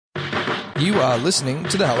You are listening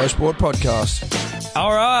to the Hello Sport Podcast.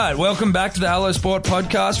 All right, welcome back to the Hello Sport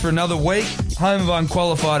Podcast for another week. Home of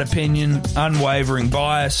unqualified opinion, unwavering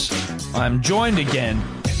bias. I'm joined again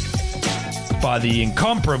by the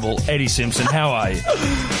incomparable Eddie Simpson. How are you?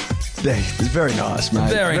 Very nice, mate.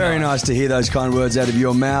 Very nice to hear those kind words out of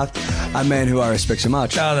your mouth. A man who I respect so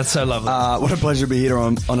much. Oh, that's so lovely. What a pleasure to be here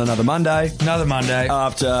on another Monday. Another Monday.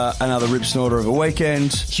 After another rip snorter of a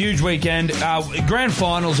weekend. Huge weekend. Grand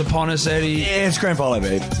finals upon us, Eddie. Yeah, it's grand final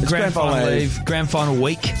eve. It's grand final eve. Grand final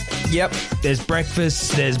week. Yep. There's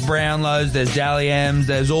breakfast, there's Brownlows, there's Dally M's,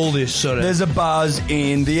 there's all this sort of... There's a buzz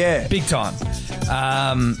in the air. Big time.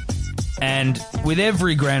 And with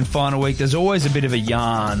every grand final week, there's always a bit of a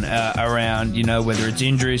yarn around, you know, whether it's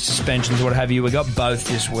injuries, suspensions, what have you. We got both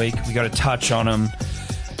this week. We got to touch on them.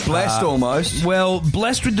 Blessed almost. Well,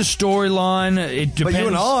 blessed with the storyline. It depends. But you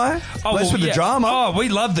and I, blessed with the drama. Oh, we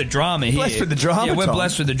love the drama here. Blessed with the drama, Yeah, we're Tom.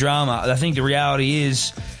 blessed with the drama. I think the reality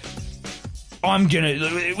is...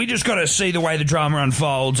 we just got to see the way the drama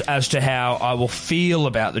unfolds as to how I will feel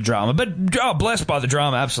about the drama. But blessed by the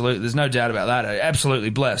drama, absolutely. There's no doubt about that.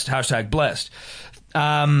 Absolutely blessed. Hashtag blessed.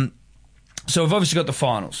 So we've obviously got the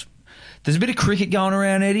finals. There's a bit of cricket going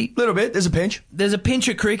around, Eddie. A little bit. There's a pinch. There's a pinch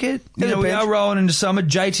of cricket. We are rolling into summer.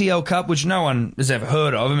 JTL Cup, which no one has ever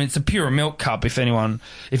heard of. I mean, it's the Pure Milk Cup, if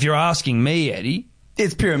you're asking me, Eddie.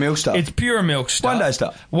 It's pure milk stuff. It's pure milk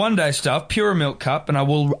stuff. One day stuff. Pure Milk Cup. And I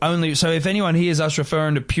will only... So if anyone hears us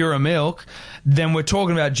referring to Pure Milk, then we're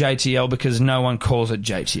talking about JTL because no one calls it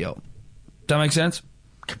JTL. Does that make sense?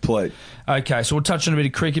 Complete. Okay, so we'll touch on a bit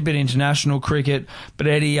of cricket, a bit of international cricket. But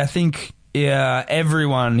Eddie, I think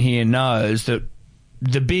everyone here knows that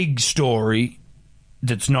the big story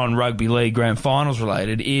that's non-rugby league grand finals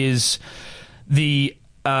related is the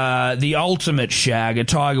ultimate shagger,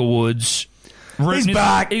 Tiger Woods... He's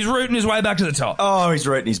back. He's rooting his way back to the top. Oh, he's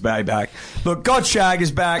rooting his way back. Look, God Shag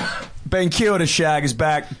is back. Being cured as Shag is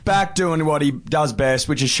back. Back doing what he does best,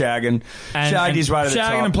 which is shagging. Shagging his way to the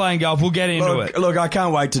top. Shagging and playing golf. We'll get into it. Look, I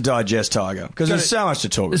can't wait to digest Tiger because there's so much to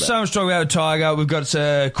talk about. There's so much to talk about with Tiger. We've got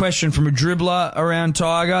a question from a dribbler around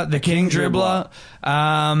Tiger, the King dribbler.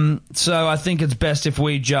 So I think it's best if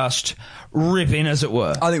we just rip in, as it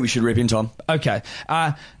were. I think we should rip in, Tom. Okay.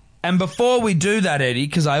 And before we do that, Eddie,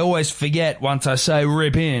 because I always forget once I say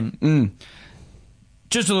rip in,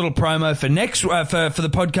 just a little promo for for the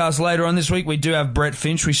podcast later on this week. We do have Brett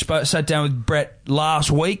Finch. We sat down with Brett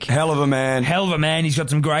last week. Hell of a man. He's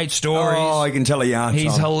got some great stories. Oh, I can tell a yarn.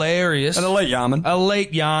 He's hilarious. An elite yarman.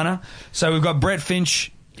 Elite yarner. So we've got Brett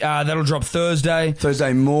Finch. That'll drop Thursday.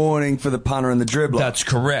 Thursday morning for the punter and the dribbler. That's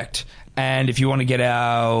correct. And if you want to get if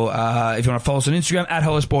you want to follow us on Instagram, at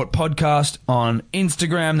Hello Sport Podcast on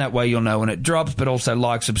Instagram, that way you'll know when it drops, but also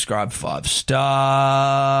like, subscribe, 5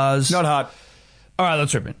 stars. Not hard. All right,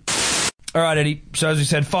 let's rip in. All right, Eddie. So as we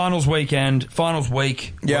said, finals week. Yeah.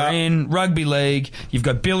 We're in rugby league. You've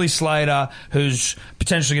got Billy Slater, who's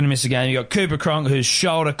potentially going to miss a game. You've got Cooper Cronk, whose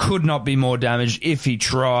shoulder could not be more damaged if he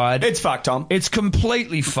tried. It's fucked, Tom. It's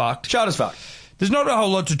completely fucked. Shoulder's fucked. There's not a whole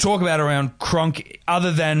lot to talk about around Cronk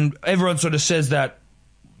other than everyone sort of says that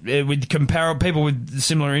with people with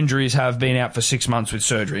similar injuries have been out for 6 months with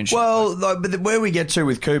surgery and shit. Well, but where we get to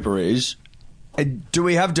with Cooper is, do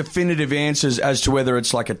we have definitive answers as to whether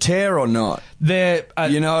it's like a tear or not? You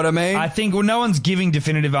know what I mean? I think, no one's giving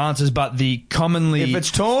definitive answers, but if it's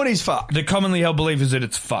torn, he's fucked. The commonly held belief is that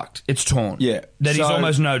it's fucked. It's torn. Yeah. That he's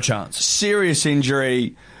almost no chance. Serious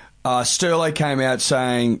injury. Sterling came out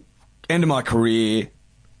saying... end of my career.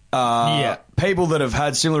 People that have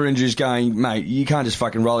had similar injuries going, mate, you can't just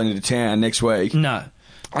fucking roll into town next week. No.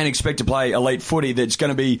 And expect to play elite footy that's going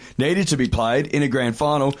to be needed to be played in a grand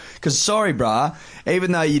final. Because, sorry, brah,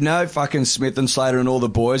 even though you know fucking Smith and Slater and all the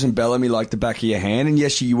boys and Bellamy like the back of your hand, and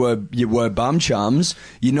yes, you were bum chums,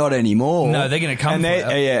 you're not anymore. No, they're going to come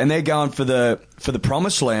and they're going for the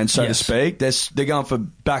promised land, so to speak. They're going for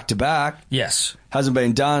back-to-back. Yes. Hasn't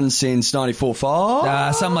been done since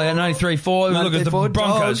 94-5. Something like that, 93-4. Look at the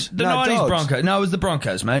Broncos. Dogs. The 90s Broncos. No, it was the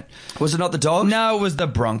Broncos, mate. Was it not the Dogs? No, it was the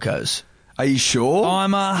Broncos. Are you sure?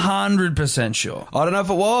 I'm 100% sure. I don't know if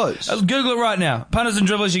it was. Google it right now. Punters and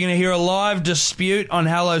dribblers, you're going to hear a live dispute on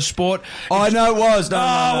Hello Sport. I know it was. No,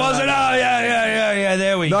 was it? Oh, yeah.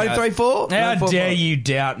 There we go. 93-4? How dare you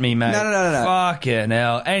doubt me, mate? No. Fucking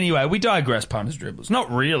hell. Anyway, we digress, punters and dribblers.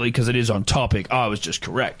 Not really, because it is on topic. I was just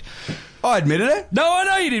correct. I admitted it. No, I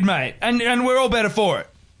know you did, mate. And we're all better for it.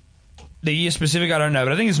 The year specific, I don't know,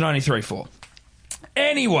 but I think it's 93-4.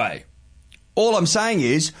 Anyway. All I'm saying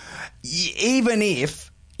is, even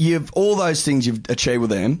if you've all those things you've achieved with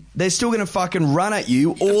them, they're still going to fucking run at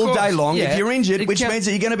you all day long if you're injured, which means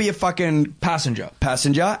that you're going to be a fucking passenger,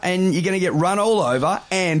 and you're going to get run all over.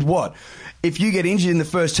 And what? If you get injured in the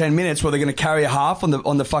first 10 minutes, they're going to carry a half on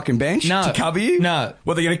the fucking bench to cover you? No.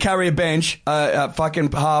 They're going to carry a bench,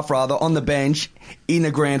 fucking half rather, on the bench in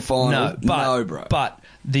the grand final? No, bro. But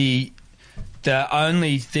the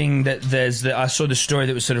only thing that I saw the story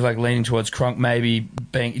that was sort of like leaning towards Cronk maybe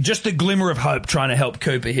being just the glimmer of hope trying to help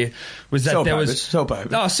Cooper here was that sell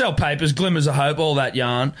papers. Sell papers, glimmers of hope, all that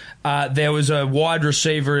yarn. There was a wide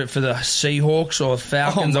receiver for the Seahawks or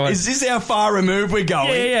Falcons. Is this how far removed we're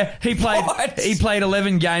going? Yeah. He played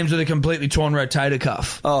 11 games with a completely torn rotator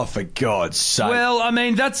cuff. Oh, for God's sake! Well, I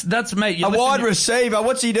mean that's mate. A wide receiver.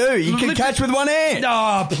 What's he do? He can catch with one hand.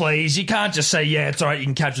 Oh, please! You can't just say it's all right. You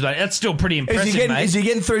can catch with that. That's still pretty impressive. Is he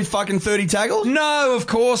getting through fucking 30 tackles? No, of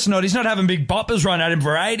course not. He's not having big boppers run at him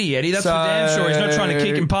for 80, Eddie. That's for damn sure. He's not trying to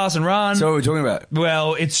kick and pass and run. So what are we talking about?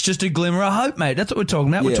 Well, it's just a glimmer of hope, mate. That's what we're talking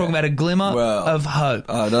about. We're talking about a glimmer of hope.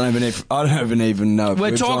 I don't even know.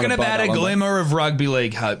 We're talking about a glimmer of rugby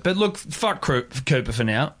league hope. But look, fuck Cooper for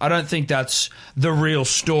now. I don't think that's the real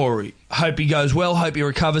story. Hope he goes well, hope he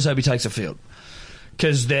recovers, hope he takes the field.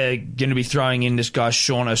 Because they're going to be throwing in this guy,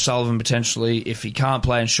 Sean O'Sullivan, potentially, if he can't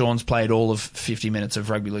play, and Sean's played all of 50 minutes of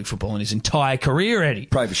rugby league football in his entire career, Eddie.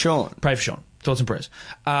 Pray for Sean. Thoughts and prayers.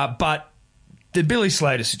 But the Billy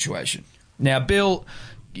Slater situation. Now, Bill,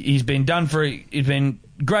 he's been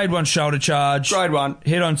grade 1 shoulder charge. Grade 1.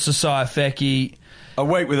 Hit on Sasai Feki. A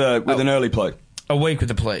week with an early plea. A week with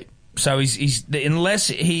a plea. So he's unless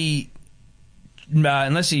he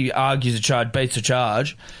argues a charge, beats a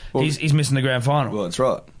charge, he's missing the grand final. Well, that's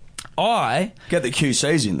right. Get the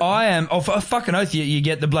QCs in there. I am. Oh, for a fucking oath, you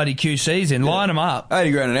get the bloody QCs in. Line them up.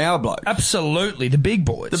 80 grand an hour, bloke. Absolutely. The big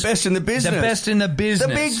boys. The best in the business.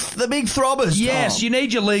 The big throbbers, yes, Tom. you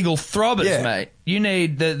need your legal throbbers, mate. You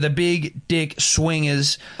need the big dick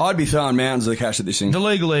swingers. I'd be throwing mountains of cash at this thing. The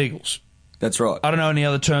legal eagles. That's right. I don't know any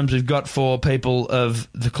other terms we've got for people of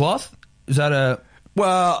the cloth. Is that a...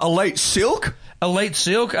 Well, elite silk? Elite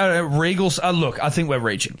silk? Regals? Look, I think we're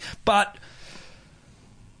reaching. But...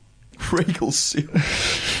 Regal silk.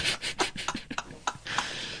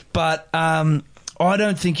 But I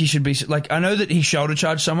don't think he should be... Like, I know that he shoulder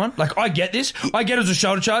charged someone. Like, I get this. I get it as a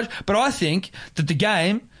shoulder charge. But I think that the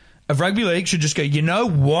game of rugby league should just go, you know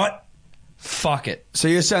what? Fuck it. So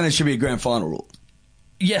you're saying there should be a grand final rule?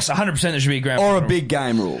 Yes, 100% there should be a grand final rule. Or a big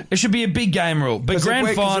game rule. It should be a big game rule. But grand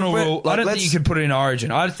final rule, I don't think you could put it in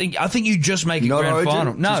Origin. I think you just make it grand Origin?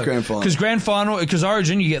 final. No, just grand final. Because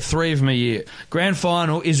Origin, you get 3 of them a year. Grand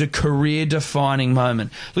final is a career-defining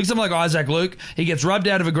moment. Look at someone like Isaac Luke. He gets rubbed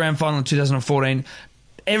out of a grand final in 2014.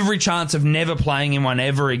 Every chance of never playing in one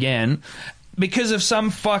ever again because of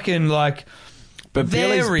some fucking, like, But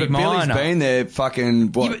Billy's been there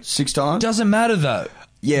fucking, 6 times? Doesn't matter, though.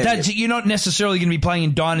 Yeah, You're not necessarily going to be playing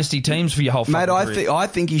in dynasty teams for your whole fucking career. I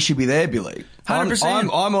think he should be there, Billy.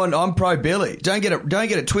 100%. I'm pro Billy. Don't get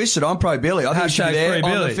it twisted. I'm pro Billy. I think he should be there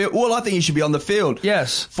on the field. Well, I think he should be on the field.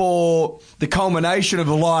 Yes, for the culmination of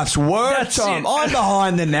a life's work. That's Tom. it. I'm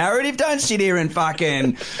behind the narrative. Don't sit here and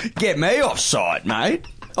fucking get me offside, mate.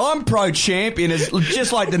 I'm pro-champion,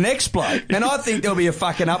 just like the next bloke. And I think there'll be a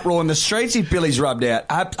fucking uproar in the streets if Billy's rubbed out.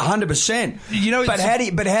 100%. You know, but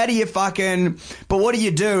how do you fucking... But what do you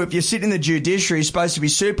do if you're sitting in the judiciary, you're supposed to be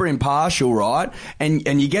super impartial, right?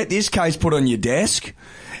 And you get this case put on your desk...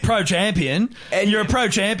 Pro-champion, and you're a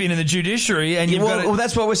pro-champion in the judiciary, and you've got... Well,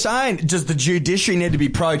 that's what we're saying. Does the judiciary need to be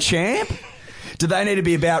pro-champ? Do they need to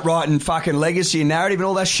be about writing fucking legacy and narrative and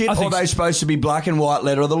all that shit? Or are they supposed to be black and white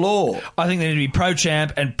letter of the law? I think they need to be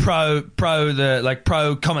pro-champ and pro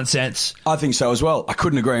common sense. I think so as well. I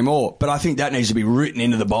couldn't agree more. But I think that needs to be written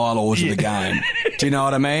into the bylaws of the game. Do you know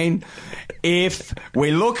what I mean? If we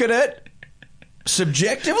look at it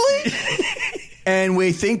subjectively... and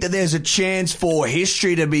we think that there's a chance for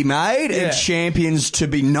history to be made and champions to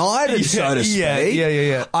be knighted, so to speak.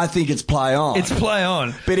 Yeah. I think it's play on. It's play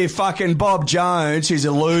on. But if fucking Bob Jones, who's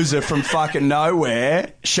a loser from fucking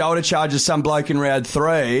nowhere, shoulder charges some bloke in round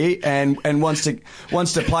 3 and wants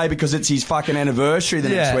to play because it's his fucking anniversary the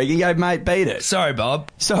next week, you go, mate, beat it. Sorry, Bob.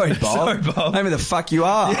 Sorry, Bob. Maybe the fuck you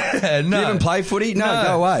are. Yeah, no. Do you even play footy? No,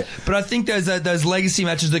 go away. But I think those legacy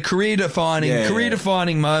matches, the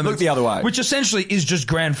career-defining moment. Look the other way. Which essentially essentially is just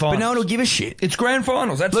grand finals. But no one will give a shit. It's grand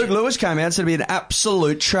finals. That's Luke it. Lewis came out and said it'd be an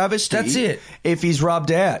absolute travesty. That's it. If he's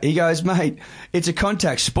rubbed out. He goes, mate, it's a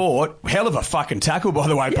contact sport. Hell of a fucking tackle, by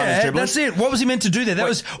the way, Yeah, dribblers. that's it. What was he meant to do there? That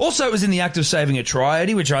was also, it was in the act of saving a try,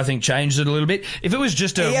 Eddie, which I think changed it a little bit. If it was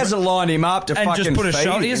just a... He hasn't lined him up to and fucking just put a feed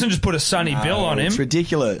shot. him. He hasn't just put a Sonny Bill on him. It's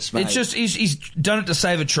ridiculous, mate. It's just, he's done it to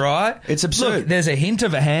save a try. It's absurd. Look, there's a hint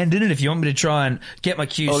of a hand in it if you want me to try and get my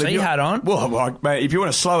QC hat on. Well, mate, if you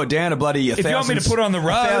want to slow it down to bloody If you want me to put on the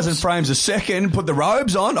robes. 1,000 frames a second, put the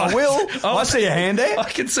robes on, I will. I see a hand there. I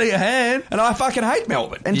can see a hand. And I fucking hate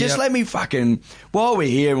Melbourne. And just Yep. let me fucking, while we're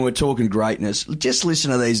here and we're talking greatness, just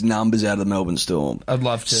listen to these numbers out of the Melbourne Storm. I'd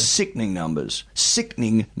love to. Sickening numbers.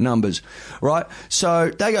 Right?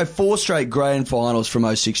 So they go 4 straight grand finals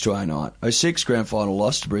from 06 to 09. 06, grand final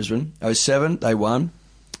loss to Brisbane. 07, they won.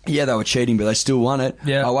 Yeah, they were cheating, but they still won it.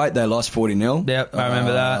 Yeah. 08, they lost 40-0. Yep, I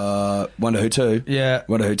remember that. Wonder who too. Yeah.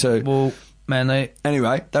 Wonder who too. Well, Manly.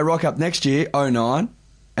 Anyway, they rock up next year, 09,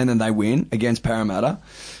 and then they win against Parramatta.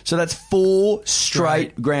 So that's 4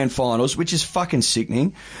 straight grand finals, which is fucking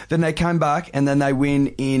sickening. Then they came back, and then they win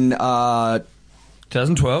in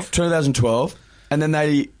 2012. 2012, and then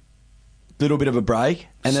they little bit of a break,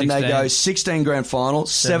 and then they 16. go 16 grand final,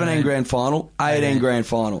 17 grand final, 18 grand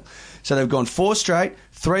final. So they've gone 4 straight,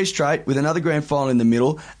 3 straight, with another grand final in the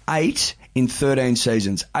middle, 8 in 13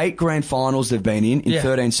 seasons. 8 grand finals they've been in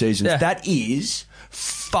 13 seasons. Yeah. That is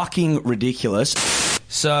fucking ridiculous.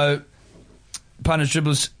 So, punters,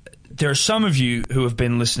 dribblers, there are some of you who have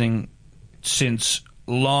been listening since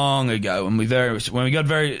long ago, and we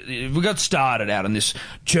got started out on this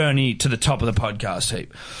journey to the top of the podcast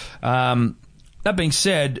heap. That being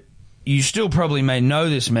said, you still probably may know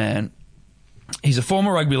this man. He's a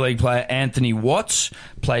former rugby league player, Anthony Watts,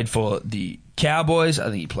 played for the Cowboys. I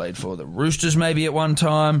think he played for the Roosters maybe at one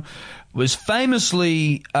time. Was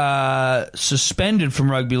famously suspended from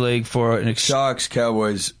rugby league for an Sharks,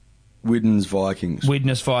 Cowboys, Widnes, Vikings.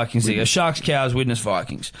 Yeah. Sharks, Cows, Widnes,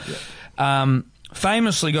 Vikings. Yeah.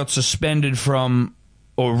 Famously got suspended from,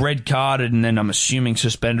 or red carded, and then I'm assuming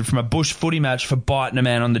suspended from a bush footy match for biting a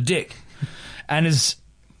man on the dick, and has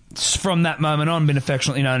from that moment on been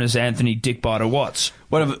affectionately known as Anthony Dickbiter Watts.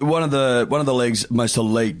 One of the league's most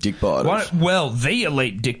elite dick biters. The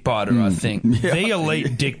elite dick biter, I think. Yeah. The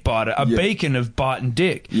elite dick biter, a beacon of biting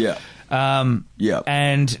dick. Yeah. And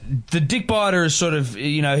the dick biter is sort of,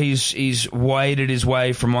 he's waded his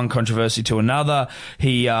way from one controversy to another.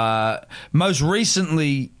 He most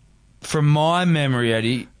recently, from my memory,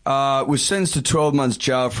 Eddie, was sentenced to 12 months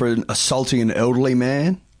jail for assaulting an elderly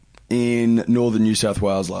man in northern New South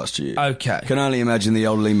Wales last year. Okay. Can only imagine the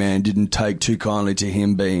elderly man didn't take too kindly to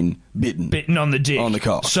him being bitten on the dick. On the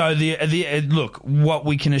cock. So look, what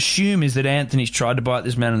we can assume is that Anthony's tried to bite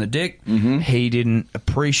this man on the dick. Mm-hmm. He didn't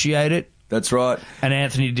appreciate it. That's right. And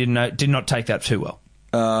Anthony did not take that too well.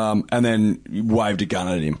 And then waved a gun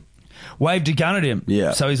at him. Waved a gun at him.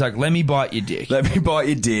 Yeah. So he's like, let me bite your dick. Let me bite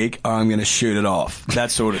your dick, or I'm going to shoot it off.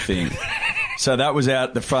 That sort of thing. So that was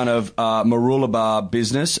out the front of Marulabar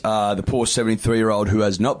Business. The poor 73-year-old who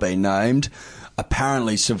has not been named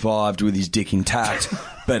apparently survived with his dick intact,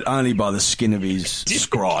 but only by the skin of his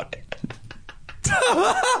scrot.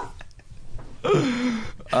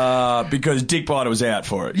 Because Dick Biter was out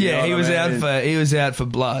for it. Yeah, he was out for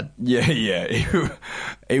blood. Yeah.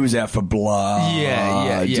 He was out for blood.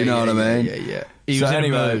 Yeah. Do you know what I mean? Yeah. He was in a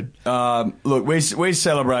mood. Look, we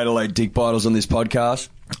celebrate elite Dick Biters on this podcast.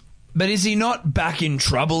 But is he not back in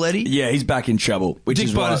trouble, Eddie? Yeah, he's back in trouble, which Dick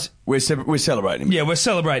is why Biters- we're celebrating him. Yeah, we're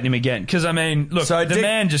celebrating him again. Because, I mean, look, So the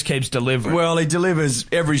man just keeps delivering. Well, he delivers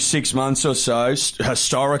every 6 months or so,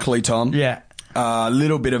 historically, Tom. Yeah. A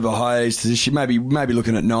little bit of a hiatus this year, maybe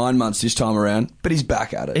looking at 9 months this time around, but he's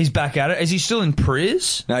back at it. He's back at it. Is he still in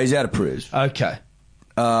prison? No, he's out of prison. Okay.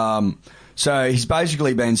 So he's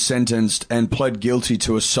basically been sentenced and pled guilty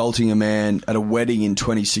to assaulting a man at a wedding in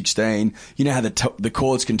 2016. You know how the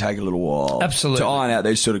courts can take a little while. Absolutely. To iron out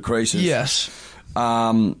these sort of creases. Yes.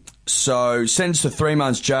 So sentenced to 3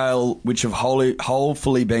 months jail, which have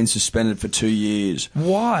hopefully been suspended for 2 years.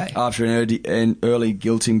 Why? After an early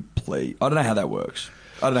guilty plea. I don't know how that works.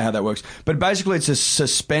 But basically it's a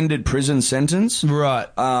suspended prison sentence. Right.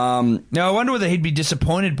 Now, I wonder whether he'd be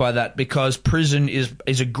disappointed by that, because prison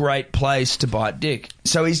is a great place to bite dick.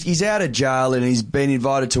 So he's out of jail and he's been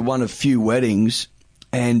invited to one of few weddings.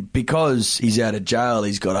 And because he's out of jail,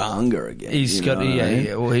 he's got a hunger again. He's got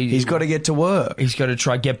to get to work. He's got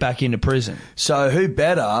to get back into prison. So who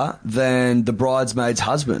better than the bridesmaid's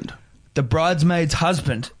husband? The bridesmaid's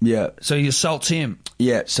husband. Yeah. So he assaults him.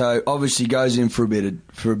 Yeah. So obviously goes in for a bit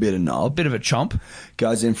of knob. Bit of a chomp.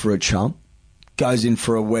 Goes in for a chomp. goes in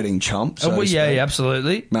for a wedding chomp. So to speak.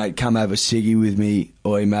 Absolutely. Mate, come have a ciggy with me.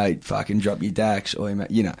 Oi, mate, fucking drop your dax. Oi, mate,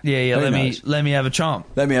 you know. Yeah, Who let knows? me have a chomp.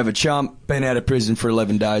 Let me have a chump. Been out of prison for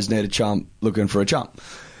 11 days. Need a chump. Looking for a chump.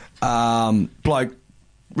 Bloke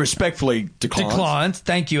respectfully declines.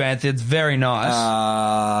 Thank you, Anthony. It's very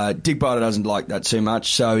nice. Dick Biter doesn't like that too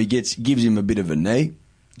much, so he gives him a bit of a knee,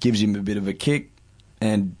 gives him a bit of a kick,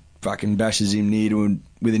 and fucking bashes him near to him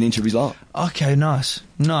with an inch of his life. Okay, nice.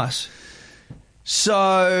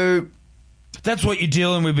 So That's what you're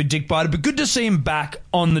dealing with Dick Biter, but good to see him back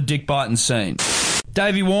on the Dick Biting scene.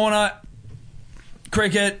 Davey Warner,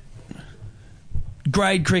 cricket,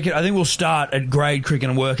 grade cricket. I think we'll start at grade cricket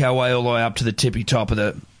and work our way all the way up to the tippy top of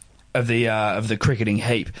the cricketing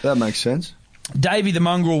heap. that makes sense. Davey the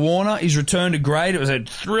Mongrel Warner, he's returned to grade. It was a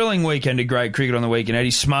thrilling weekend of grade cricket on the weekend.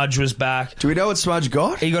 Eddie Smudge was back. Do we know what Smudge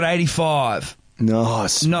got? He got 85.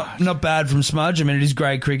 Nice. Not bad from Smudge. I mean, it is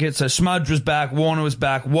grade cricket. So Smudge was back, Warner was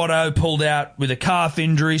back, Watto pulled out with a calf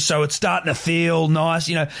injury, so it's starting to feel nice.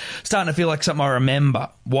 You know, starting to feel like something I remember.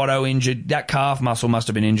 Watto injured. That calf muscle must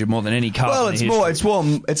have been injured more than any calf. Well, in it's the more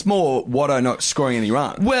history. it's more Watto not scoring any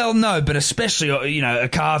runs. Well, no, but especially, you know, a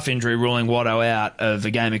calf injury ruling Watto out of a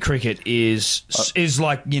game of cricket is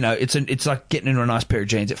like, you know, it's like getting into a nice pair of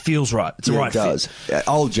jeans. It feels right. It's the right it does. fit. Yeah,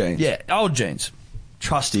 old jeans. Yeah, old jeans.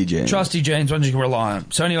 Trusty jeans. Trusty jeans, ones you can rely on.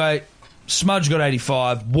 So anyway, Smudge got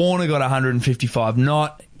 85. Warner got 155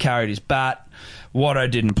 not. Carried his bat. Watto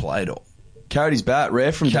didn't play at all. Carried his bat.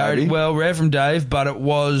 Rare from Davey. Well, rare from Dave, but it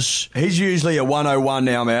was... He's usually a 101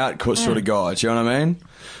 now I'm out sort of guy. Do you know what I mean?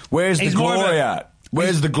 Where's the glory at?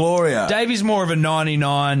 Where's the glory at? Davey's more of a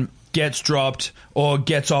 99, gets dropped, or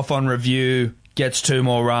gets off on review, gets 2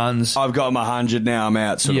 more runs. I've got my 100 now I'm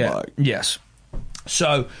out sort of like. Yes.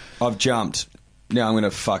 So... I've jumped. Now I'm going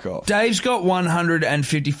to fuck off. Dave's got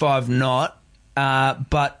 155 not,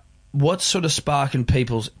 but what's sort of sparking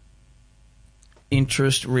people's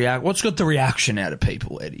interest, what's got the reaction out of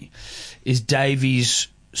people, Eddie, is Davey's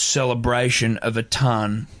celebration of a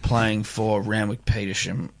ton playing for Randwick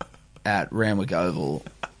Petersham at Randwick Oval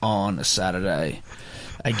on a Saturday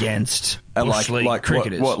against Bush League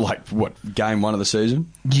cricketers. What, game 1 of the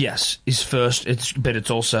season? Yes, his first, but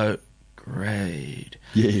it's also grade.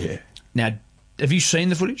 Yeah. Now, have you seen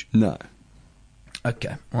the footage? No.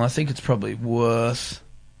 Okay. Well, I think it's probably worth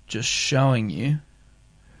just showing you.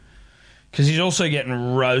 Because he's also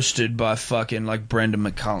getting roasted by fucking, like, Brendan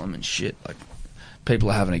McCullum and shit. Like, people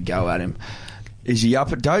are having a go at him. Is he up?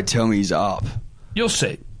 Don't tell me he's up. You'll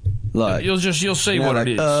see. Like, You'll see what like,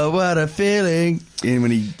 it is. Oh, what a feeling. And when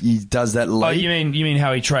he does that late. Oh, you mean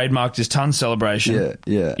how he trademarked his ton celebration?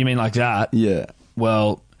 Yeah. You mean like that? Yeah.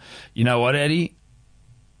 Well, you know what, Eddie?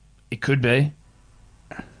 It could be.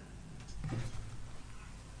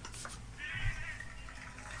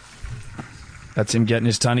 That's him getting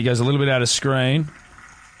his ton. He goes a little bit out of screen.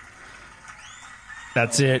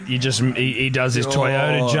 That's it. He does his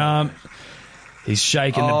Toyota jump. He's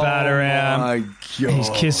shaking the bat around. Oh, my God. He's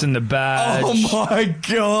kissing the badge. Oh, my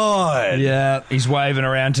God. Yeah. He's waving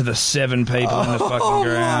around to the 7 people in the fucking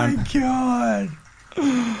ground. Oh,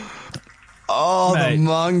 my God. Oh, Mate, the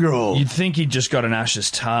mongrel. You'd think he'd just got an Ashes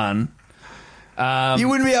ton. You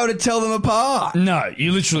wouldn't be able to tell them apart. No,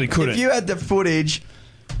 you literally couldn't. If you had the footage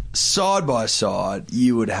side by side,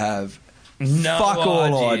 you would have no fuck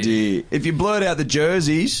all idea. If you blurred out the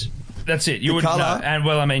jerseys... That's it. You wouldn't colour. know. And,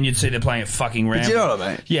 well, I mean, you'd see they're playing at fucking Randwick. Do you know what I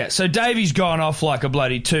mean? Yeah, so Davey's gone off like a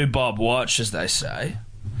bloody 2-bob watch, as they say.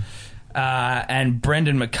 And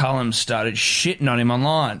Brendan McCullum started shitting on him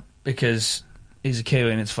online because he's a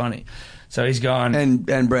Kiwi and it's funny. So he's gone...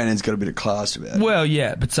 And Brandon's got a bit of class about it. Well,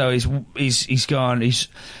 yeah, but so he's gone... He's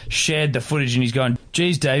shared the footage and he's gone,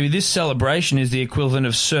 geez, Davey, this celebration is the equivalent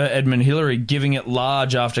of Sir Edmund Hillary giving it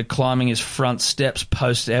large after climbing his front steps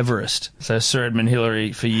post-Everest. So Sir Edmund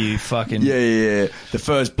Hillary, for you fucking... Yeah. The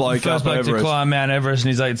first bloke up to Everest. climb Mount Everest,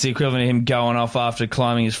 and he's like, it's the equivalent of him going off after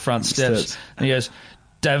climbing his front steps. And he goes,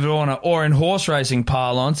 David Warner, or in horse racing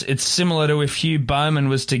parlance, it's similar to if Hugh Bowman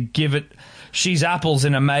was to give it... She's apples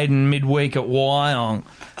in a maiden midweek at Wyong.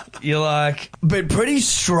 You're like... But pretty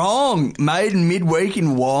strong. Maiden midweek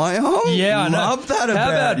in Wyong? Yeah, I know. Love that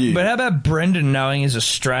about you. But how about Brendan knowing his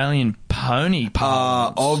Australian pony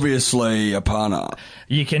parlance? Obviously a punter.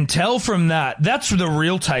 You can tell from that. That's the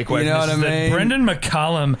real takeaway. You know what I mean? That Brendan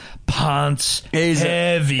McCullum punts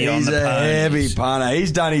heavy on the ponies. He's a heavy punter.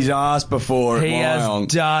 He's done his ass before at Wyong. Has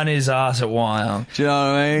done his ass at Wyong. Do you know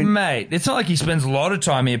what I mean? Mate, it's not like he spends a lot of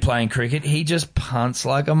time here playing cricket. He just punts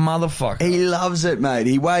like a motherfucker. He loves it, mate.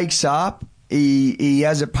 He wakes up. he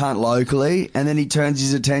has a punt locally, and then he turns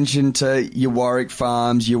his attention to your Warwick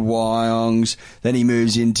Farms, your Wyongs. Then he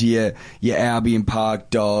moves into your Albion Park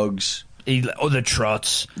Dogs. Or the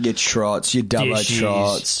Trots. Your Trots, your Dubbo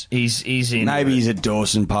Trots. He's in. Maybe he's at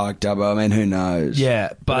Dawson Park Dubbo. I mean, who knows?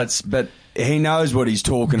 Yeah, but he knows what he's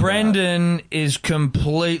talking about. Brendan is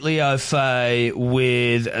completely au fait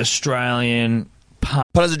with Australian punt.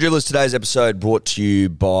 Punters and Dribblers, today's episode brought to you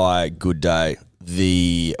by Good Day,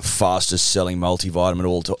 the fastest selling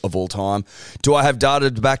multivitamin of all time. Do I have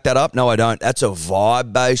data to back that up? No, I don't. That's a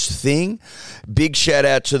vibe-based thing. Big shout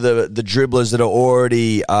out to the dribblers that are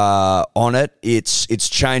already on it. It's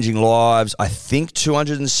changing lives. I think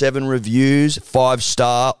 207 reviews,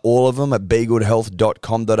 5-star, all of them at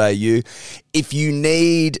begoodhealth.com.au. If you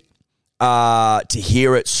need to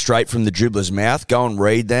hear it straight from the dribbler's mouth, go and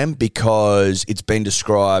read them because it's been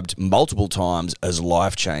described multiple times as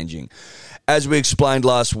life-changing. As we explained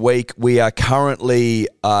last week, we are currently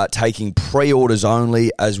taking pre-orders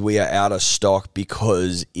only as we are out of stock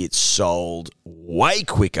because it's sold way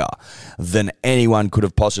quicker than anyone could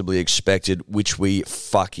have possibly expected, which we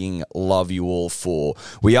fucking love you all for.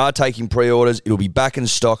 We are taking pre-orders. It'll be back in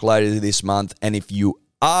stock later this month, and if you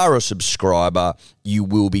are a subscriber, you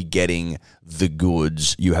will be getting the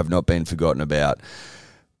goods. You have not been forgotten about.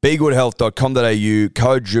 BeGoodHealth.com.au,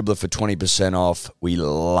 code Dribbler for 20% off. We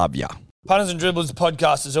love ya. Punters and Dribblers, the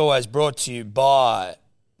podcast is always brought to you by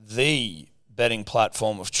the betting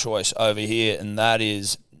platform of choice over here, and that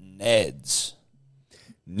is Neds.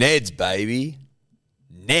 Neds, baby.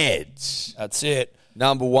 Neds. That's it.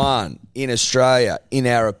 Number one in Australia, in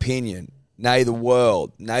our opinion. Nay the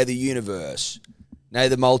world, nay the universe, nay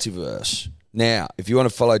the multiverse. Now, if you want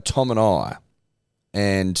to follow Tom and I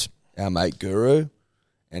and our mate Guru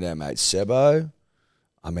and our mate Sebo,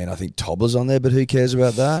 I mean, I think Toddler's on there, but who cares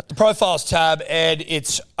about that? The Profiles tab, Ed,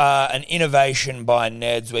 it's an innovation by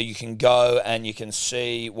Neds where you can go and you can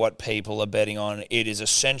see what people are betting on. It is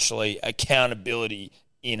essentially accountability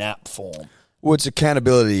in app form. Well, it's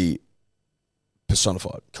accountability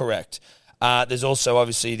personified. Correct. There's also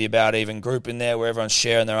obviously the About Even group in there where everyone's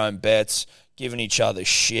sharing their own bets, giving each other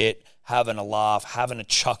shit, having a laugh, having a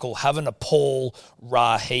chuckle, having a Paul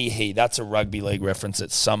Rahihi. That's a rugby league reference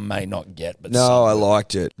that some may not get. But no, I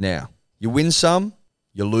liked it. Now, you win some,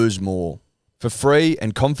 you lose more. For free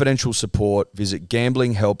and confidential support, visit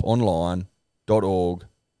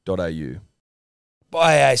gamblinghelponline.org.au.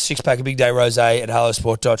 Buy a six-pack of Big Day Rosé at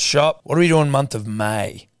hellosport.shop. What are we doing month of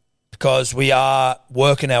May? Because we are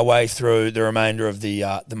working our way through the remainder of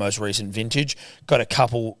the most recent vintage. Got a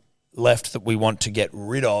couple left that we want to get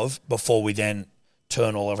rid of before we then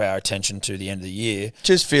turn all of our attention to the end of the year.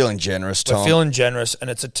 Just feeling generous, Tom. We're feeling generous, and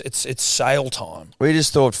it's sale time. We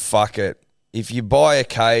just thought, fuck it. If you buy a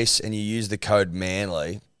case and you use the code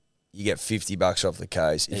MANLY, you get $50 off the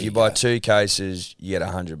case. If you buy 2 cases, you get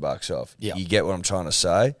 $100 off. Yep. You get what I'm trying to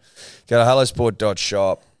say? Go to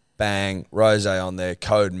hellosport.shop. Bang, rosé on there,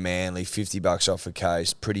 code MANLY, $50 off a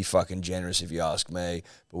case. Pretty fucking generous if you ask me.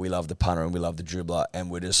 But we love the punter and we love the dribbler,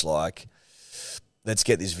 and we're just like, let's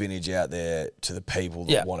get this vintage out there to the people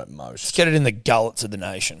that want it most. Let's get it in the gullets of the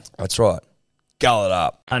nation. That's right. Gull it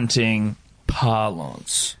up. Hunting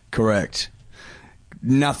parlance. Correct.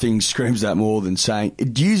 Nothing screams that more than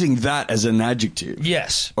using that as an adjective.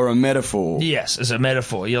 Yes. Or a metaphor. Yes, as a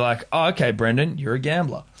metaphor. You're like, oh, okay, Brendan, you're a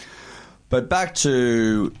gambler. But back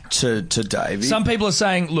to Davey. Some people are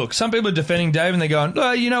saying, look, some people are defending Dave and they're going,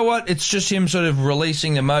 oh, you know what? It's just him sort of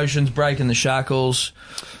releasing emotions, breaking the shackles.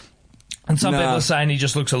 And some people are saying he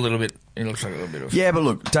looks like a little bit of... Yeah, but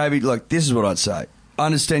look, Davey, look, this is what I'd say. I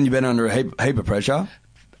understand you've been under a heap of pressure.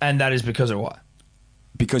 And that is because of what?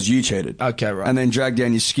 Because you cheated. Okay, right. And then dragged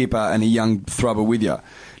down your skipper and a young thrubber with you.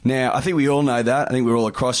 Now, I think we all know that. I think we're all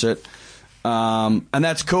across it. And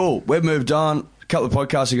that's cool. We've moved on. A couple of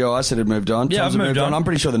podcasts ago, I said it moved on. Yeah, I've moved on. I'm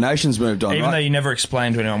pretty sure the nation's moved on, Even though you never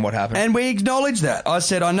explained to anyone what happened. And we acknowledge that. I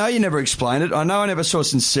said, I know you never explained it. I know I never saw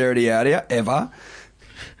sincerity out of you, ever.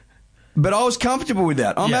 But I was comfortable with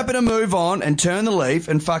that. I'm happy to move on and turn the leaf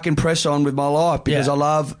and fucking press on with my life because I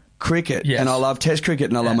love cricket and I love Test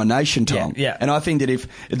cricket and I love my nation, Tom. Yeah. And I think that if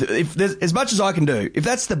there's as much as I can do, if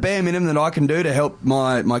that's the bare minimum that I can do to help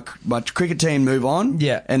my cricket team move on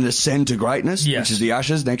and ascend to greatness, which is the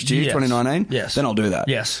Ashes next year, 2019, then I'll do that.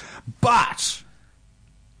 Yes. But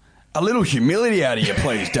A little humility out of you,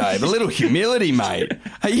 please, Dave. A little humility, mate.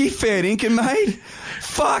 Are you fair dinkum, mate?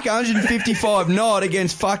 Fuck, 155 not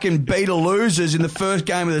against fucking beta losers in the first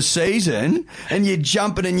game of the season, and you're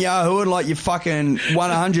jumping and yahooing like you fucking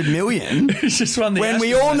won 100 million. It's just won the when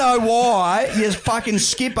we all know why your fucking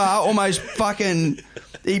skipper almost fucking...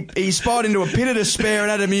 He spied into a pit of despair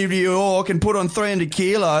and had to move to New York and put on 300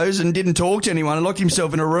 kilos and didn't talk to anyone and locked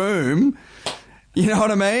himself in a room. You know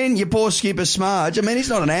what I mean? Your poor skipper Smudge. I mean, he's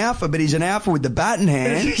not an alpha, but he's an alpha with the bat in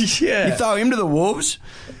hand. Yeah. You throw him to the wolves,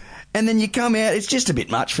 and then you come out. It's just a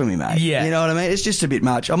bit much for me, mate. Yeah. You know what I mean? It's just a bit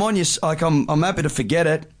much. I'm on your... Like, I'm happy to forget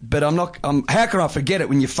it, but I'm not... how can I forget it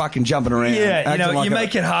when you're fucking jumping around? Yeah, Like you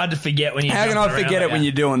make it hard to forget when you're How can I forget it when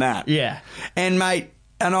you're doing that? Yeah. And, mate,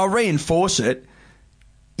 and I'll reinforce it.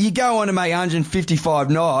 You go on to make 155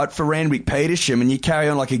 night for Randwick Petersham and you carry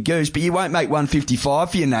on like a goose, but you won't make 155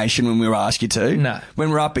 for your nation when we ask you to. No. When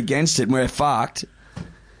we're up against it and we're fucked.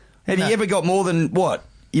 Have you ever got more than, what?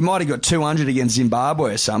 You might have got 200 against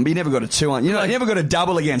Zimbabwe or something, but you never got a 200. You never got a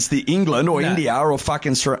double against the England or India or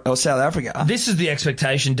fucking or South Africa. This is the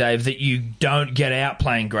expectation, Dave, that you don't get out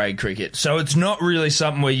playing grade cricket. So it's not really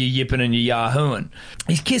something where you're yipping and you're yahooing.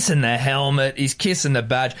 He's kissing the helmet. He's kissing the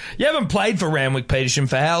badge. You haven't played for Randwick Petersham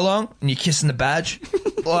for how long? And you're kissing the badge?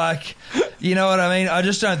 Like, you know what I mean? I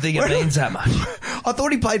just don't think it means that much. I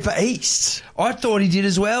thought he played for East. I thought he did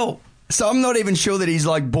as well. So I'm not even sure that he's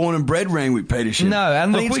like born and bred Randwick Petersham. No, and I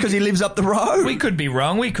look, think it's because he lives up the road. We could be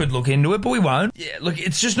wrong. We could look into it, but we won't. Yeah, look,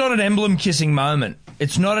 it's just not an emblem kissing moment.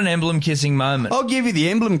 It's not an emblem kissing moment. I'll give you the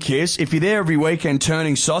emblem kiss if you're there every weekend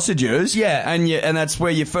turning sausages. Yeah, and that's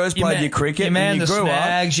where you first played your cricket. You man and you the grew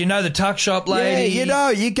snags. up. You know the tuck shop lady. Yeah,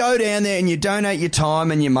 you go down there and you donate your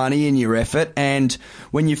time and your money and your effort. And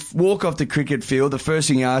when you walk off the cricket field, the first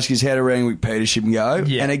thing you ask is how to Randwick Petersham go.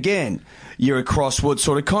 Yeah. And again, you're across what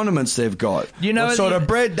sort of condiments they've got. You know what sort of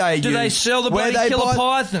bread they use. Do they sell the bloody killer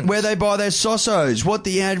pythons? Where they buy their sosos. What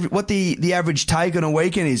the average take on a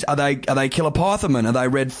weekend is. Are they killer pythonmen? Are they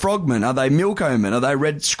red frogmen? Are they milkomen? Are they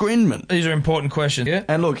red scrinmen? These are important questions. Yeah.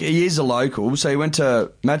 And look, he is a local, so he went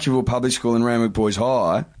to Matraville Public School and Randwick Boys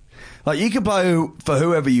High. Like, you can play for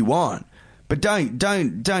whoever you want, but don't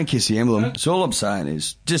kiss the emblem. So all I'm saying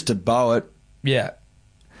is just to bow it. Yeah.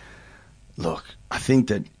 Look, I think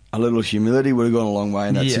that a little humility would have gone a long way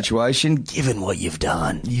in that situation, given what you've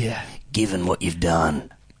done. Yeah. Given what you've done.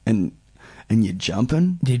 And you're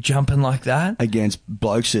jumping? You're jumping like that? Against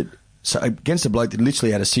blokes against a bloke that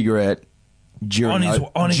literally had a cigarette during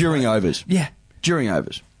overs. Yeah. During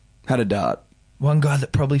overs. Had a dart. One guy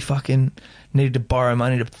that probably fucking needed to borrow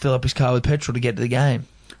money to fill up his car with petrol to get to the game.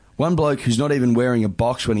 One bloke who's not even wearing a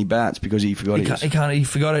box when he bats because he forgot he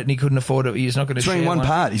forgot it and he couldn't afford it. He's not going to share. He's wearing one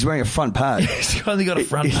pad. He's wearing a front pad. He's only got a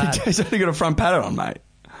front pad. He's only got a front pad on, mate.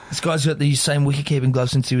 This guy's got the same wicket-keeping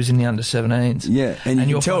gloves since he was in the under-17s. Yeah, and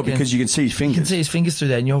you can tell because you can see his fingers. You can see his fingers through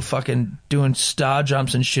that, and you're fucking doing star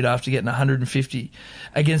jumps and shit after getting 150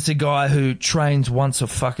 against a guy who trains once a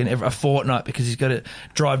fortnight because he's got to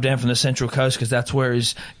drive down from the Central Coast because that's where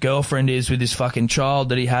his girlfriend is with his fucking child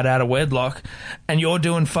that he had out of wedlock, and you're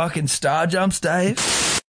doing fucking star jumps, Dave.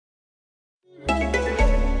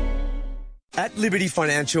 At Liberty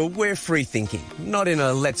Financial, we're free thinking. Not in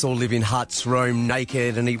a let's all live in huts, roam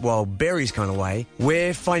naked and eat wild berries kind of way.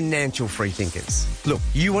 We're financial free thinkers. Look,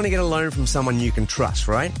 you want to get a loan from someone you can trust,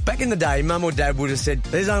 right? Back in the day, Mum or Dad would have said,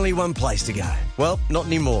 there's only one place to go. Well, not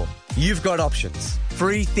anymore. You've got options.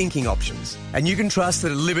 Free thinking options. And you can trust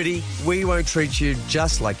that at Liberty, we won't treat you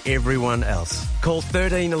just like everyone else. Call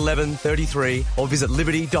 13 11 33 or visit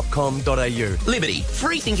liberty.com.au. Liberty,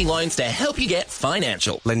 free thinking loans to help you get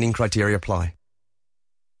financial. Lending criteria apply.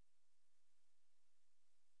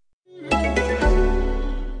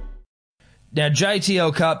 Now,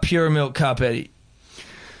 JTL Cup, Pure Milk Cup, Eddie.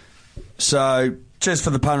 So, just for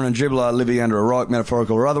the punter and dribbler living under a rock,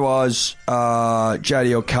 metaphorical or otherwise,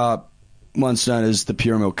 JTL Cup, once known as the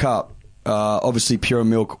Pure Milk Cup. Obviously, Pure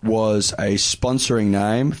Milk was a sponsoring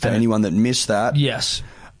name for anyone that missed that. Yes.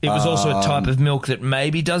 It was also a type of milk that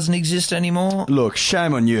maybe doesn't exist anymore. Look,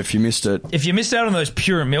 shame on you if you missed it. If you missed out on those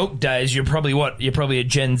Pure Milk days, you're probably what? You're probably a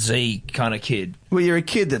Gen Z kind of kid. Well, you're a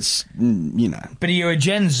kid that's, you know. But are you a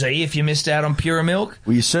Gen Z if you missed out on Pure Milk?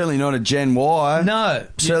 Well, you're certainly not a Gen Y. No.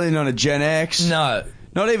 Certainly not a Gen X. No.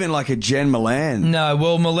 Not even like a Gen Milan. No,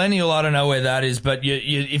 well, millennial, I don't know where that is, but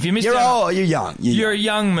if you missed out, you're young. You're a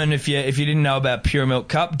young man if you didn't know about Pure Milk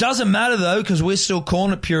Cup. Doesn't matter though, because we're still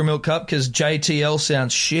calling it Pure Milk Cup because JTL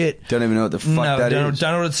sounds shit. Don't even know what the fuck that is.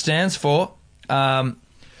 Don't know what it stands for. But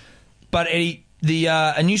Eddie,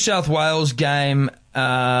 a New South Wales game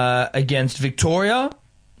against Victoria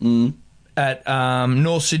at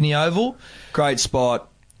North Sydney Oval. Great spot.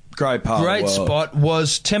 Great part great of the world. spot,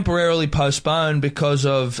 was temporarily postponed because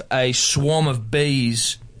of a swarm of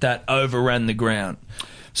bees that overran the ground.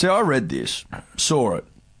 See, I read this, saw it,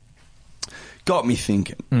 got me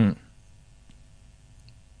thinking.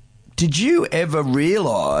 Did you ever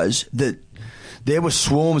realise that there were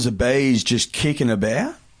swarms of bees just kicking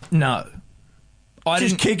about? No.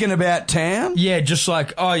 Just kicking about town? Yeah, just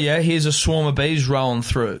like, oh yeah, here's a swarm of bees rolling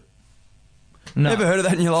through. No. Never heard of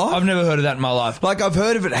that in your life? I've never heard of that in my life. Like, I've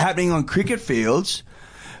heard of it happening on cricket fields,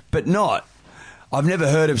 but not. I've never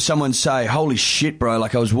heard of someone say, holy shit, bro,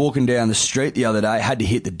 like I was walking down the street the other day, had to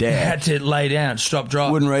hit the deck. Had to lay down, stop,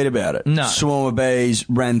 drop. Wouldn't read about it. No. Swarm of bees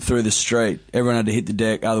ran through the street. Everyone had to hit the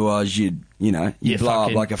deck, otherwise you'd blow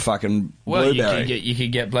up like a fucking blueberry. You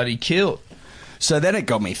could get bloody killed. So then it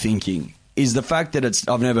got me thinking, is the fact that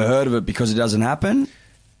I've never heard of it because it doesn't happen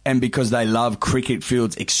and because they love cricket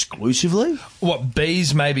fields exclusively? What,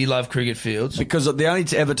 bees maybe love cricket fields? Because the only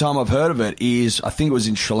ever time I've heard of it is, I think it was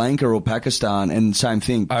in Sri Lanka or Pakistan, and same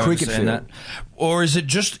thing, I cricket understand field. that. Or is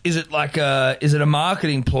it a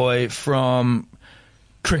marketing ploy from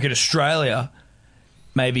Cricket Australia?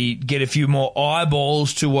 Maybe get a few more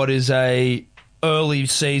eyeballs to what is a early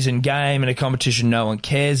season game and a competition no one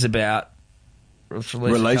cares about.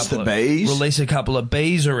 Release the bees? Release a couple of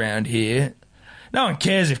bees around here. No one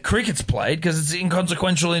cares if cricket's played because it's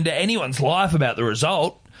inconsequential into anyone's life about the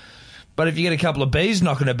result. But if you get a couple of bees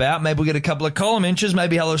knocking about, maybe we'll get a couple of column inches,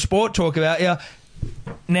 maybe Hello Sport talk about you.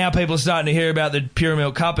 Now people are starting to hear about the Pure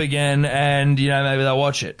Milk Cup again and, maybe they'll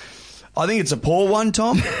watch it. I think it's a poor one,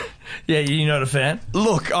 Tom. Yeah, you're not a fan?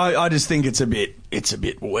 Look, I just think it's a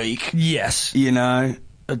bit weak. Yes.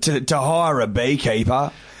 To hire a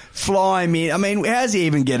beekeeper, fly him in. I mean, how's he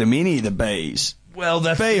even get him in here, the bees? Well,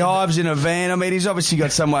 that's beehives in a van. I mean, he's obviously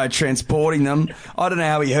got some way of transporting them. I don't know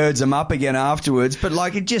how he herds them up again afterwards, but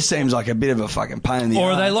it just seems like a bit of a fucking pain in the Or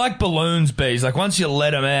arse. are they like balloons, bees? Like once you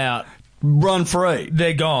let them out, run free,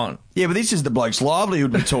 they're gone. Yeah, but this is the bloke's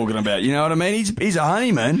livelihood we're talking about. You know what I mean? He's a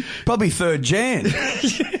honeyman, probably third gen.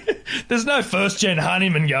 There's no first-gen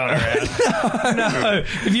honeyman going around. No.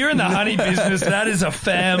 If you're in the honey business, that is a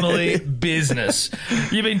family business.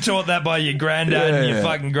 You've been taught that by your granddad and your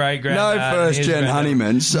fucking great-granddad. No first-gen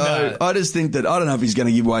honeyman. So no. I just think that, I don't know if he's going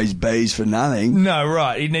to give away his bees for nothing. No,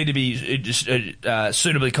 right. He'd need to be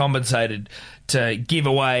suitably compensated to give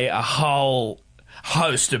away a whole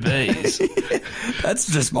host of bees.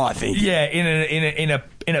 That's just my thinking. Yeah,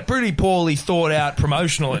 in a pretty poorly thought out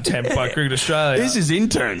promotional attempt by Cricket Australia. This is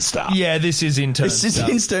intern stuff. Yeah, this is intern stuff.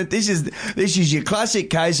 This is your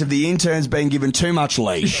classic case of the interns being given too much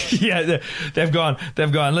leash. Yeah, they've gone,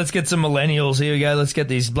 let's get some millennials. Here we go. Let's get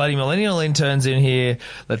these bloody millennial interns in here.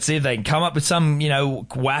 Let's see if they can come up with some,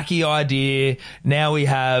 wacky idea. Now we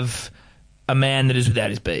have a man that is without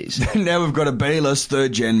his bees. Now we've got a beeless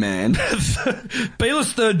third-gen man.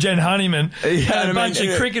 Beeless third-gen honeyman. Yeah, and a bunch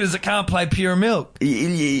of cricketers that can't play pure milk.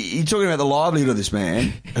 You're talking about the livelihood of this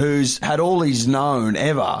man who's had all he's known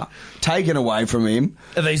ever taken away from him.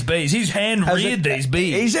 These bees. He's hand-reared these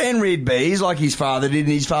bees. He's hand-reared bees like his father did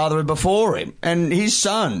and his father before him. And his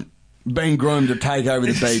son being groomed to take over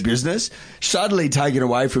the bee business, suddenly taken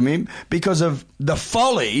away from him because of the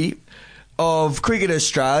folly of Cricket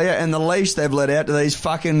Australia and the leash they've let out to these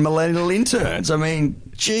fucking millennial interns. I mean,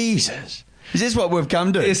 Jesus. Is this what we've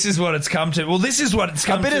come to? This is what it's come to. Well, this is what it's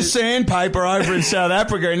come to. A bit of sandpaper over in South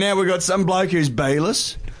Africa, and now we've got some bloke who's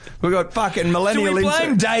beeless. We've got fucking millennial interns. Do we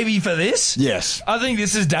blame interns. Davey for this? Yes. I think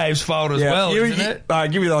this is Dave's fault as well, isn't it?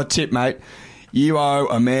 Give me that tip, mate. You owe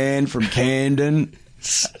a man from Camden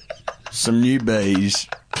some new bees.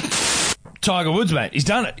 Tiger Woods, mate. He's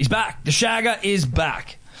done it. He's back. The Shagger is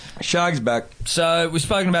back. Shag's back. So we've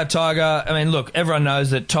spoken about Tiger. I mean, look, everyone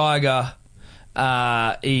knows that Tiger,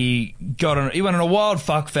 he went on a wild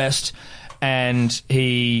fuck fest and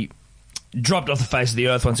he dropped off the face of the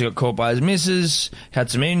earth once he got caught by his missus,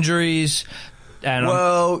 had some injuries. And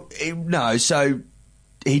so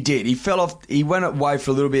he did. He fell off. He went away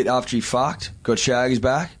for a little bit after he fucked, got Shag's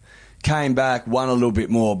back. Came back, won a little bit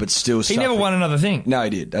more, but still He never won another thing. No, he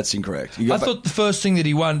did. That's incorrect. I thought the first thing that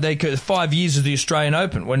he won, 5 years of the Australian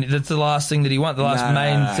Open. That's the last thing that he won, the last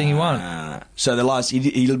main thing he won. So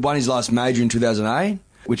he won his last major in 2008,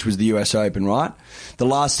 which was the US Open, right? The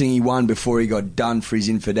last thing he won before he got done for his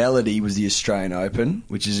infidelity was the Australian Open,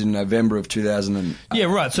 which is in November of 2008. Yeah,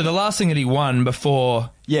 right. So the last thing that he won before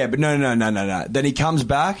Yeah, but no. Then he comes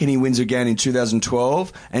back and he wins again in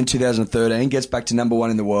 2012 and 2013, gets back to number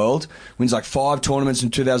one in the world, wins like 5 tournaments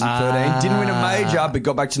in 2013, didn't win a major, but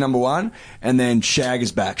got back to number one, and then Shag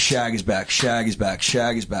is back. So,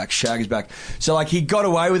 like, he got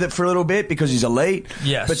away with it for a little bit because he's elite,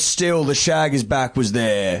 Yes. but still the Shag is back was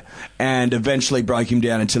there and eventually broke him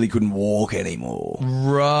down until he couldn't walk anymore.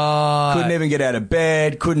 Right. Couldn't even get out of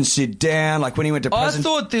bed, couldn't sit down, like when he went to I present...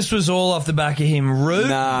 thought this was all off the back of him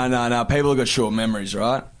rooting. No. People have got short memories,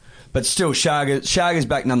 right? But still, Shagger's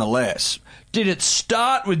back nonetheless. Did it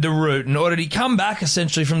start with the rooting, or did he come back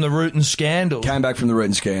essentially from the rooting scandal? Came back from the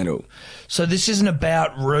rooting scandal. So this isn't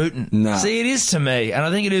about rooting. No. See, it is to me, and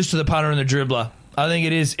I think it is to the punter and the dribbler. I think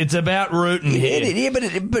it is. It's about rooting here. Yeah,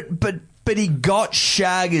 but he got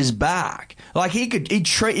Shaggers back. Like he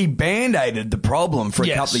band-aided the problem for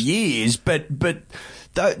a couple of years, but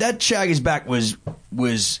that Shaggers back was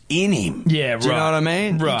in him. Yeah, right. Do you know what I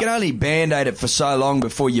mean? Right. You can only band-aid it for so long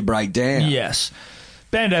before you break down. Yes.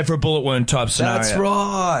 Band-aid for a bullet wound type scenario. That's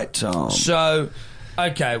right, Tom. So,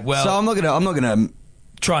 okay, well... So I'm not gonna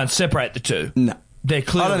try and separate the two. No. They're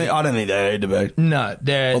clearly... I don't think they need to be. No,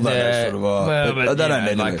 they're... Although they sort of are. Well, but they don't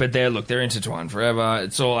need to be. But they're intertwined forever.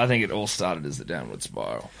 It's all... I think it all started as the downward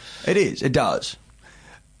spiral. It is. It does.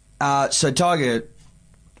 So Tiger,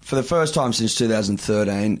 for the first time since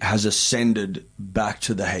 2013, has ascended back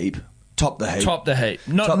to the heap. Top the heap.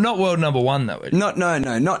 Not world number one, though.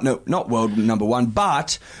 Not world number one,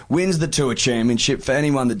 but wins the Tour Championship. For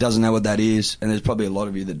anyone that doesn't know what that is, and there's probably a lot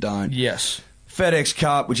of you that don't. Yes. FedEx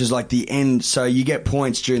Cup, which is like the end, so you get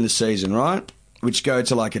points during the season, right? Which go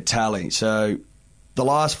to like a tally. So the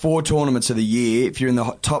last 4 tournaments of the year, if you're in the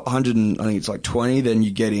top 100, and I think it's like 20, then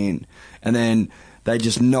you get in. And then they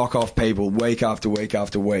just knock off people week after week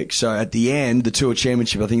after week. So at the end, the Tour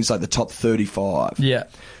Championship, I think it's like the top 35. Yeah.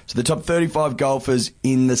 So the top 35 golfers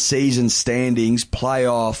in the season standings play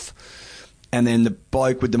off, and then the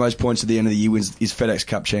bloke with the most points at the end of the year is FedEx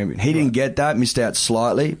Cup champion. He didn't get that, missed out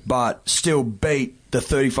slightly, but still beat the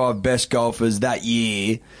 35 best golfers that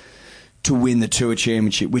year to win the Tour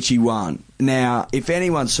Championship, which he won. Now, if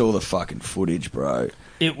anyone saw the fucking footage, bro,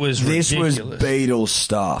 it was this ridiculous. Was Beatles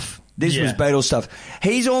stuff. This Yeah. was Beatles stuff.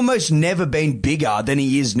 He's almost never been bigger than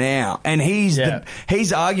he is now. And he's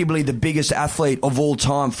arguably the biggest athlete of all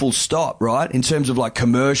time, full stop, right? In terms of like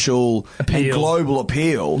commercial appeal. And global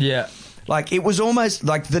appeal. Yeah. Like, it was almost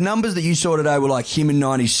like the numbers that you saw today were like him in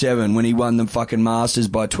 97 when he won the fucking Masters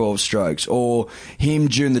by 12 strokes, or him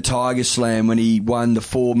during the Tiger Slam when he won the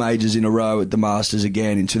 4 majors in a row at the Masters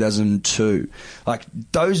again in 2002. Like,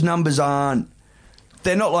 those numbers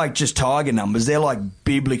they're not like just Tiger numbers. They're like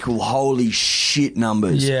biblical, holy shit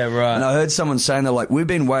numbers. Yeah, right. And I heard someone saying they're like, we've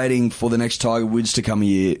been waiting for the next Tiger Woods to come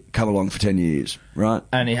along for 10 years, right?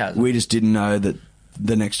 And he hasn't. We just didn't know that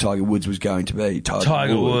the next Tiger Woods was going to be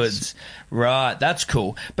Tiger Woods. Right, that's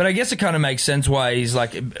cool. But I guess it kind of makes sense why he's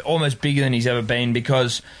like almost bigger than he's ever been,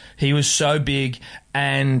 because he was so big,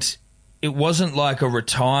 and it wasn't like a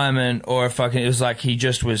retirement or a fucking... It was like he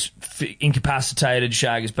just was incapacitated,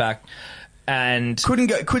 Shagger's back, and...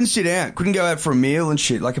 Couldn't sit down, couldn't go out for a meal and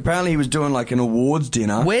shit. Like, apparently he was doing like an awards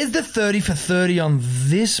dinner. Where's the 30 for 30 on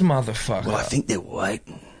this motherfucker? Well, I think they're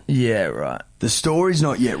waiting. Yeah, right. The story's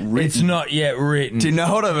not yet written. It's not yet written. Do you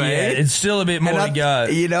know what I mean? Yeah, it's still a bit more to go.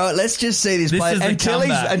 You know, let's just see this play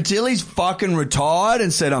until he's fucking retired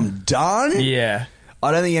and said, I'm done. Yeah.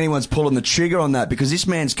 I don't think anyone's pulling the trigger on that, because this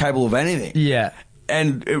man's capable of anything. Yeah.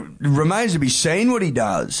 And it remains to be seen what he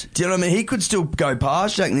does. Do you know what I mean? He could still go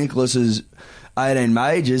past Jack Nicklaus's 18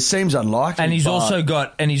 majors. Seems unlikely. And he's also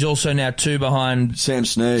now 2 behind Sam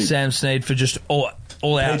Snead for just all out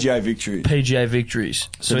PGA victories.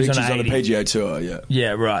 So he's victories on 80. on the PGA Tour, yeah.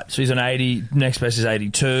 Yeah, right. So he's on 80. Next best is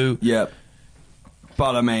 82. Yep.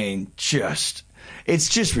 But I mean, it's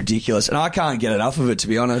just ridiculous, and I can't get enough of it, to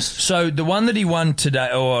be honest. So the one that he won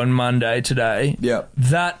today, or on Monday today,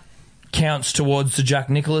 that counts towards the Jack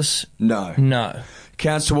Nicklaus? No.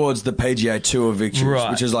 Counts towards the PGA Tour victories, right,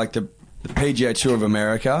 which is like the PGA Tour of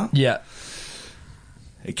America. Yeah.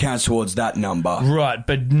 It counts towards that number. Right,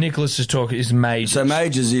 but Nicklaus is majors. So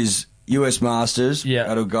majors is US Masters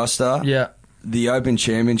at Augusta. Yeah. The Open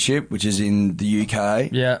Championship, which is in the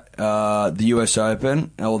UK. Yeah. The US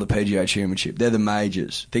Open, or the PGA Championship. They're the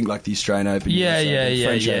majors. Think like the Australian Open. Yeah.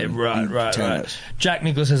 French Open, Right. Jack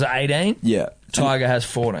Nicklaus has 18. Yeah. Tiger has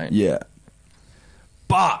 14. Yeah.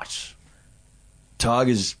 But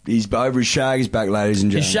he's over his Shaggy's back, ladies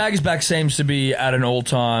and gentlemen. His Shaggy's back seems to be at an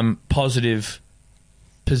all-time positive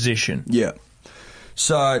position. Yeah.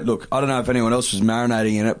 So, look, I don't know if anyone else was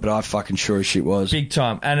marinating in it, but I fucking sure as shit was. Big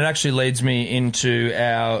time. And it actually leads me into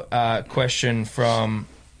our question from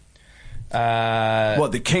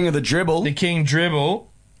What, the king of the dribble? The king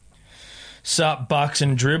dribble. Sup, Bucks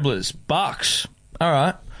and dribblers. Bucks. All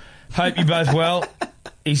right. Hope you both well.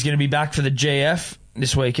 He's going to be back for the GF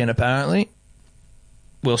this weekend, apparently.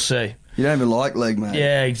 We'll see. You don't even like leg, mate.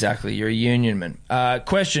 Yeah, exactly. You're a unionman.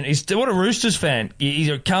 Question. What a Roosters fan.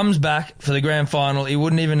 He comes back for the grand final. He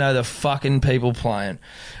wouldn't even know the fucking people playing.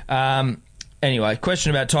 Anyway,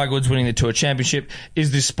 question about Tiger Woods winning the Tour Championship.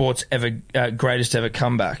 Is this sport's greatest ever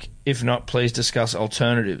comeback? If not, please discuss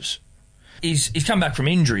alternatives. He's come back from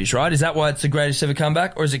injuries, right? Is that why it's the greatest ever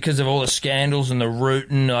comeback? Or is it because of all the scandals and the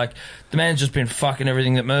rooting? Like, the man's just been fucking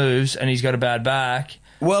everything that moves and he's got a bad back.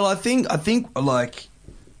 Well, I think like...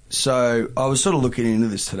 So I was sort of looking into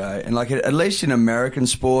this today, and like at least in American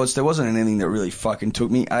sports, there wasn't anything that really fucking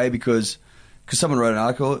took me. Because someone wrote an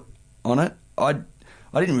article on it. I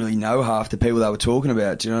didn't really know half the people they were talking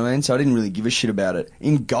about. Do you know what I mean? So I didn't really give a shit about it.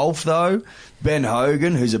 In golf, though, Ben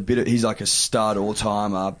Hogan, he's like a stud all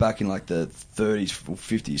timer back in like the 30s,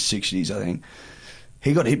 50s, 60s, I think.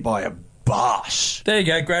 He got hit by a bus. There you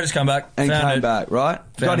go, greatest comeback. And Found came it. back, right?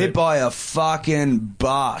 Got hit by a fucking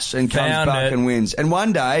bus and comes Found back it. and wins. And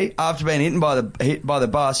one day, after being hit by the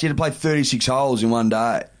bus, he had to play 36 holes in one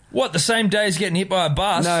day. What, the same day as getting hit by a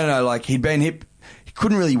bus? No, like he'd been hit. He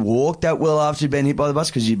couldn't really walk that well after he'd been hit by the bus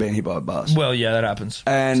because he'd been hit by a bus. Well, yeah, that happens.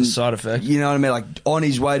 And it's a side effect. You know what I mean? Like on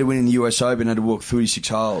his way to winning the US Open, had to walk 36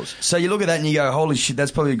 holes. So you look at that and you go, holy shit,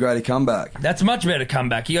 that's probably a greater comeback. That's a much better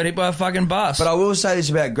comeback. He got hit by a fucking bus. But I will say this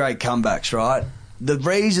about great comebacks, right? The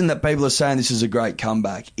reason that people are saying this is a great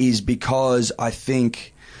comeback is because I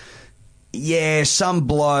think, some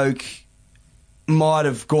bloke might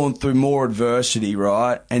have gone through more adversity,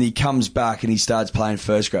 right? And he comes back and he starts playing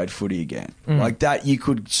first grade footy again. Like that, you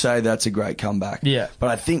could say that's a great comeback. Yeah. But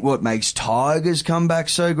I think what makes Tiger's comeback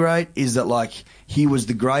so great is that, like, he was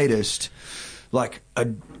the greatest, like,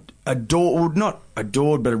 not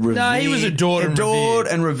adored, but revered. No, he was adored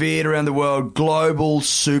and revered around the world. Global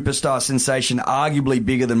superstar sensation, arguably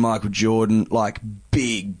bigger than Michael Jordan, like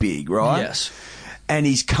big, right? Yes. And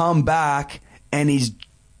he's come back and he's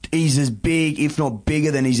as big, if not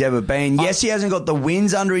bigger, than he's ever been. Yes, he hasn't got the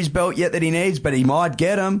wins under his belt yet that he needs, but he might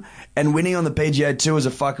get them. And winning on the PGA Tour is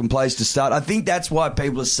a fucking place to start. I think that's why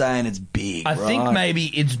people are saying it's big. I think maybe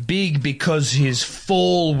it's big because his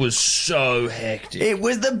fall was so hectic. It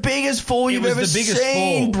was the biggest fall you've ever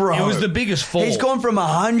seen, bro. It was the biggest fall. He's gone from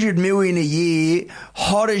 $100 million a year,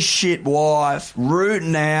 hot as shit wife,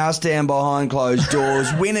 rooting the house down behind closed doors,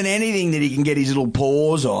 winning anything that he can get his little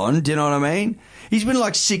paws on. Do you know what I mean? He's been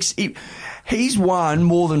like he's won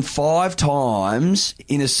more than 5 times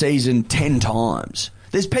in a season 10 times.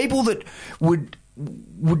 There's people that would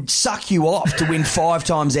suck you off to win 5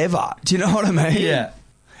 times ever. Do you know what I mean? Yeah.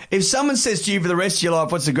 If someone says to you for the rest of your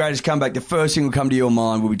life, what's the greatest comeback, the first thing will come to your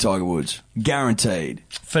mind will be Tiger Woods. Guaranteed.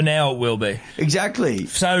 For now, it will be. Exactly.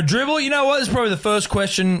 So, Dribble, you know what? It's probably the first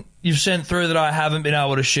question you've sent through that I haven't been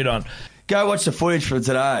able to shit on. Go watch the footage for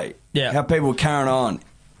today. Yeah. How people were carrying on.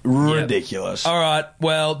 Ridiculous. All right.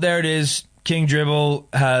 Well, there it is. King Dribble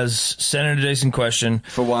has sent in a decent question.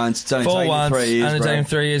 For once. It's only taken 3 years, only taken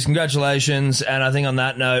 3 years. Congratulations. And I think on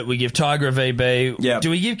that note, we give Tiger a VB. Yep. Do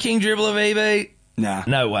we give King Dribble a VB? Nah.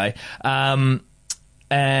 No way.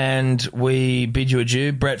 And we bid you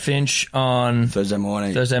adieu. Brett Finch on Thursday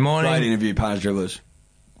morning. Great interview, Punters Dribblers.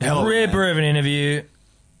 Ripper of an interview.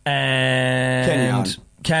 And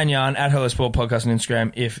Canyon at Hello Sport Podcast on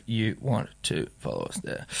Instagram if you want to follow us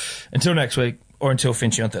there. Until next week, or until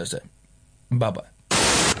Finchy on Thursday. Bye-bye.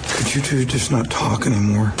 Could you two just not talk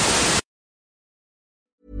anymore?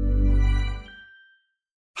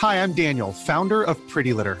 Hi, I'm Daniel, founder of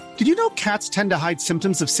Pretty Litter. Did you know cats tend to hide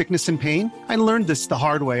symptoms of sickness and pain? I learned this the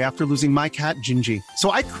hard way after losing my cat, Gingy. So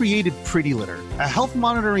I created Pretty Litter, a health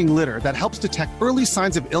monitoring litter that helps detect early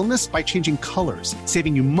signs of illness by changing colors,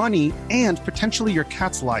 saving you money and potentially your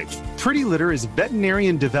cat's life. Pretty Litter is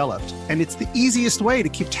veterinarian developed, and it's the easiest way to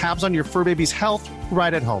keep tabs on your fur baby's health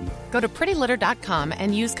right at home. Go to prettylitter.com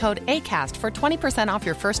and use code ACAST for 20% off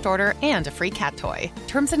your first order and a free cat toy.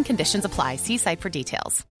 Terms and conditions apply. See site for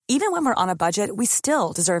details. Even when we're on a budget, we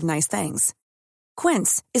still deserve nice things.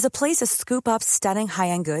 Quince is a place to scoop up stunning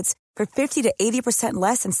high-end goods for 50 to 80%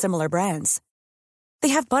 less than similar brands. They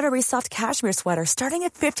have buttery soft cashmere sweaters starting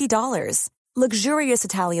at $50, luxurious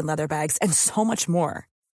Italian leather bags, and so much more.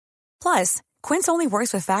 Plus, Quince only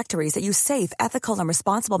works with factories that use safe, ethical, and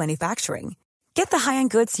responsible manufacturing. Get the high-end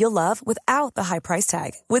goods you'll love without the high price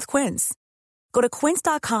tag with Quince. Go to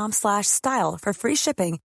quince.com/style for free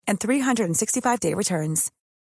shipping and 365-day returns.